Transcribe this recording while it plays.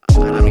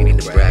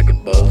to brag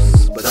and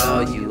boast, but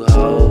all you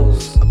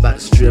hoes about to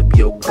strip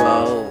your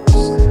clothes.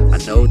 I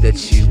know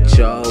that you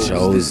chose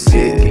this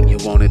dick and you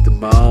want it the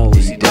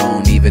most. You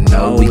don't even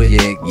know it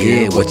yet.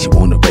 Yeah, what you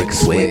wanna break a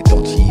sweat?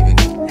 Don't you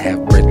even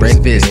have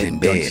breakfast in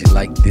bed? Don't you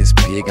like this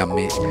pig? I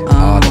meant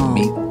all the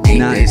meat ain't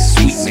that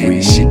sweet, man.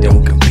 This shit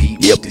don't compete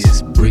with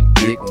this brick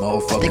dick,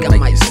 motherfucker.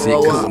 Make you sick,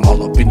 cause I'm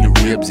all up in your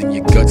ribs and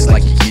your guts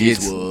like your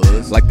kids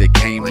was. Like they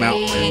came out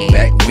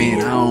back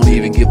when. I don't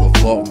even give a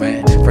fuck,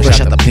 man.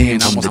 Fresh out the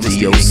pen, I'm gonna stick in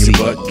your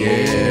butt,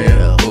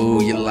 yeah.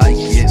 Ooh, you like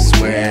it,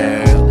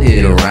 swear.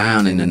 Hit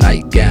around in the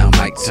nightgown,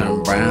 might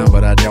turn brown,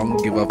 but I don't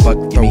give a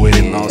fuck. Throw it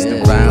in lost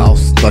and found.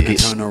 Fuck it,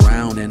 turn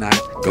around and I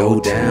go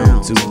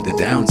down to the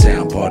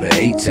downtown part of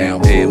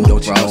A-Town. Hey,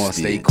 don't you know I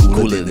stay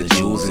cooler than the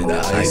jewels in the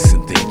ice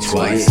and think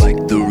twice like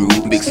the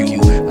Rubik's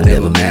Cube. I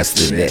never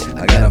mastered that.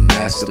 I got a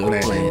master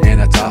plan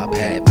and a top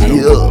hat. I don't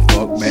give a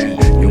fuck,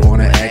 man. You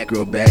wanna act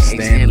real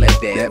backstand?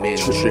 Let that man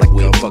trick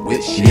will fuck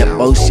with shit. Yep,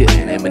 bullshit.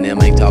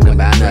 Eminem ain't talking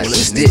about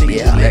nothing.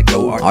 Yeah,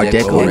 Art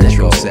Deco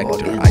retro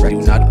sector. I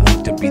do not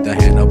want to be the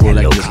Hannibal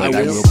Lecter, but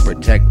I will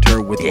protect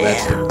her with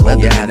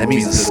leather. Yeah, that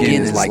means the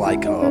skin is like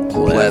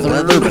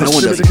leather, but no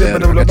one does it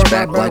better. I got your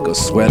back like a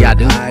sweater. Yeah, I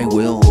do. I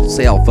will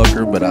say I'll fuck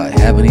her, but I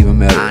haven't even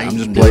met her. I'm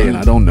just playing.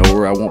 I don't know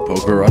her. I won't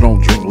poke her. I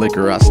don't drink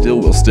liquor. I still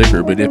will stick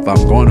her. But if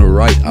I'm going to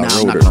write, I wrote her.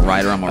 I'm not gonna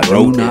write her. I'm gonna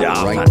wrote it off.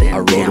 I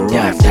wrote her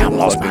off. Damn,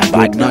 lost my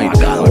bike. Night.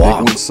 I gotta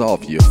walk. One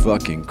soft, you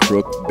fucking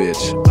crook,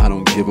 bitch. I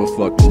don't give a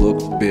fuck. Look,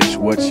 bitch,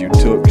 what you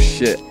took.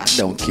 Shit, I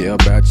don't care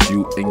about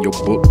you and your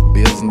book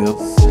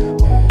business.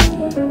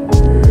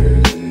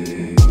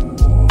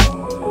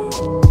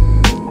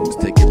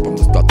 Take it from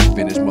the start to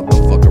finish,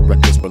 motherfucker.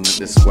 Reckless, but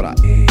this is what I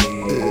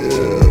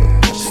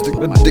am. Stick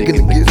my dick in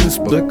the business,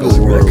 Buckles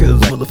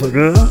Records,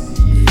 motherfucker.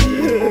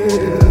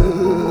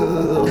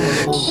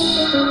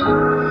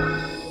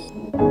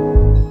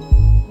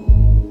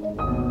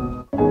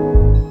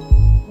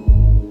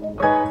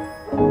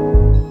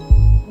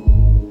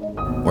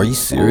 Are you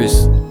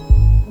serious?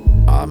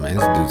 Aw, man,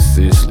 this dude's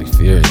seriously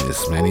fearing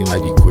this, man. He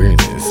might be queering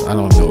this. I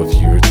don't know if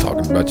you were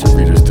talking about your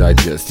Reader's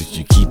Digest that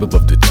you keep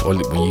above the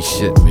toilet when you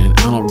shit, man.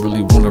 I don't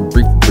really want to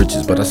break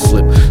bridges, but I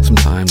slip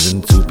sometimes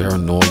into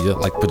paranoia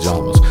like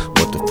pajamas.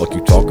 What the fuck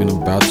you talking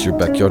about? Your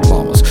backyard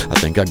llamas. I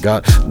think I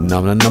got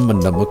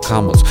number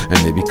commas, and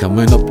they be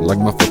coming up like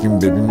my fucking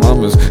baby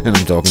mamas. And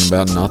I'm talking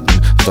about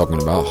nothing. I'm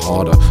talking about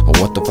harder. Or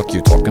what the fuck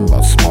you talking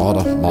about?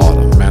 Smarter,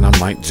 martyr. Man, I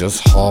might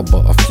just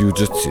harbor a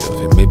fugitive,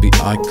 and maybe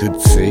I could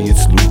say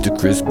it's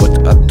ludicrous,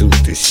 but I do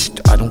this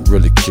shit. I don't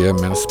really care,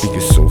 man. I speak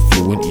it so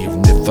fluent,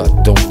 even if I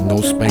don't know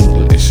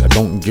Spanglish. I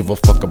don't give a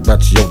fuck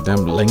about your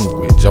damn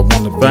language. I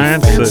wanna be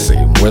fancy.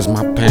 Where's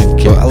my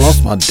pancake? But I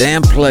lost my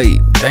damn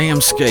plate,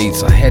 damn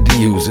skates. I had to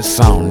use it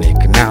Sonic.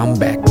 Now I'm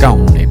back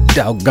on it,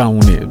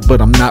 doggone it.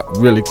 But I'm not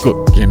really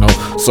cooked, you know,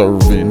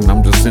 serving.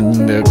 I'm just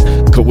in there,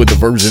 cut with a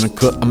version of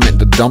cut. I'm at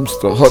the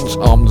dumpster, hutch.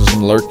 I'm just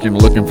lurking,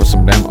 looking for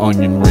some damn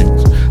onion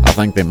rings. I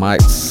think they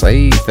might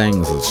say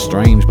things are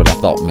strange, but I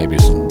thought maybe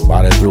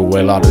somebody threw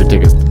away lottery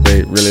tickets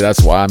today. Really,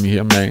 that's why I'm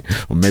here, man.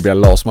 Or maybe I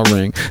lost my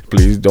ring.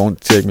 Please don't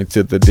take me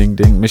to the ding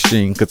ding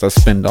machine, cause I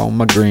spend all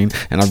my green.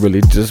 And I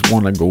really just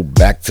wanna go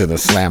back to the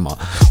slammer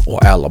or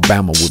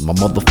Alabama with my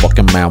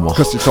motherfucking mama.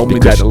 Cause she told me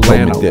that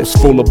Atlanta was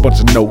full of bunch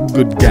of no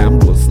good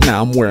gamblers.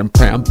 Now I'm wearing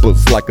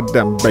Pampers like a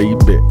damn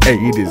baby. Hey,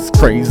 it is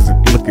crazy.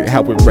 Look at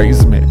how it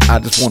raised me. I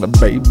just want a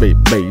baby,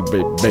 make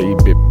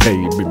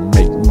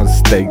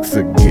mistakes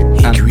again.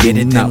 He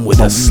created them with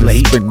a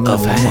slate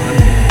of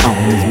hands on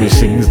these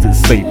machines that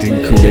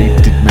Satan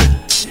created, man.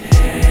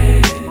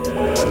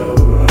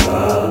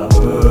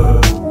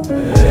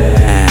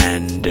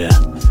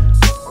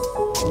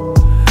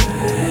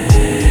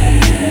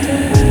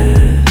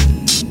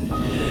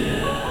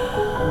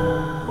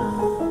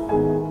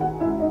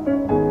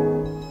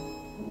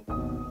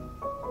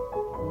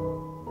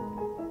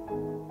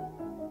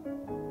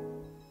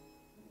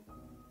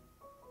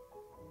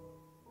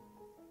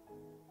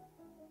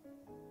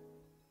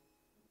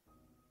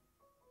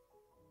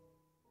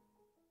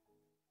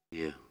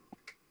 Yeah.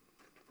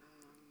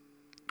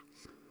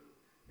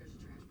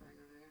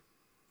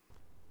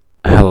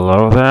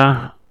 Hello there.